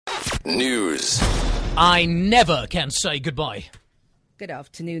News. I never can say goodbye. Good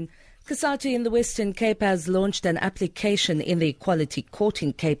afternoon. COSATU in the Western Cape has launched an application in the Equality Court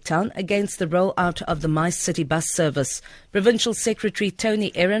in Cape Town against the rollout of the MyCiti bus service. Provincial Secretary Tony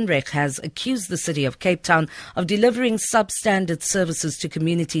Ehrenreich has accused the City of Cape Town of delivering substandard services to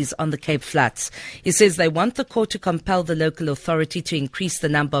communities on the Cape Flats. He says they want the court to compel the local authority to increase the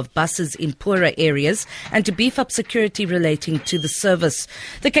number of buses in poorer areas and to beef up security relating to the service.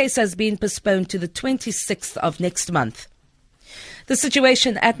 The case has been postponed to the 26th of next month. The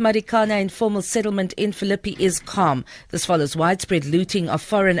situation at Marikana Informal Settlement in Philippi is calm. This follows widespread looting of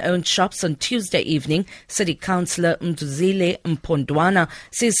foreign-owned shops on Tuesday evening. City Councillor Mduzile Mpondwana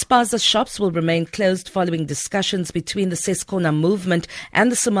says Spaza shops will remain closed following discussions between the Seskona movement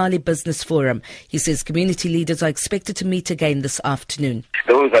and the Somali Business Forum. He says community leaders are expected to meet again this afternoon.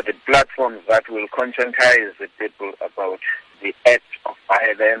 Those are the platforms that will conscientize the people about the act of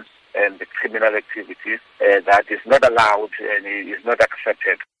violence and the criminal activities that is not allowed and is not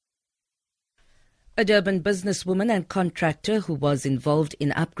accepted. A Durban businesswoman and contractor who was involved in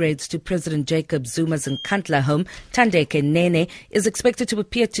upgrades to President Jacob Zuma's Nkandla home, Thandeke Nene, is expected to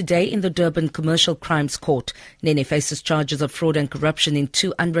appear today in the Durban Commercial Crimes Court. Nene faces charges of fraud and corruption in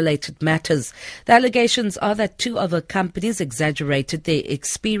two unrelated matters. The allegations are that two of her companies exaggerated their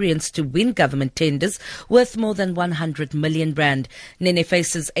experience to win government tenders worth more than 100 million rand. Nene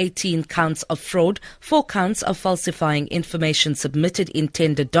faces 18 counts of fraud, 4 counts of falsifying information submitted in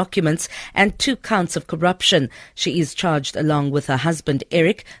tender documents, and 2 counts of corruption. She is charged along with her husband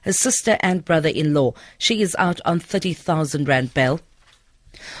Eric, her sister and brother-in-law. She is out on 30,000 rand bail.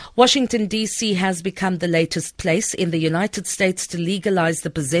 Washington, D.C. has become the latest place in the United States to legalize the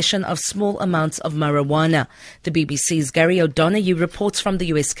possession of small amounts of marijuana. The BBC's Gary O'Donoghue reports from the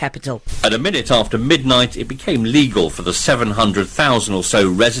U.S. Capitol. At a minute after midnight, it became legal for the 700,000 or so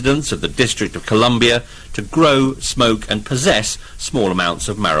residents of the District of Columbia to grow, smoke and possess small amounts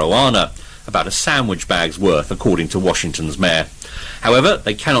of marijuana, about a sandwich bag's worth, according to Washington's mayor. However,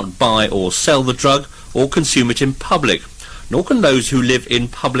 they cannot buy or sell the drug or consume it in public, nor can those who live in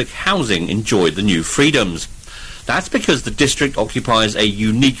public housing enjoy the new freedoms. That's because the district occupies a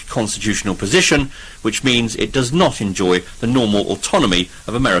unique constitutional position, which means it does not enjoy the normal autonomy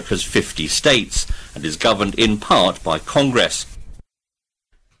of America's 50 states and is governed in part by Congress.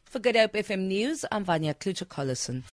 For Good Hope FM News, I'm Vanya Kluter-Collison.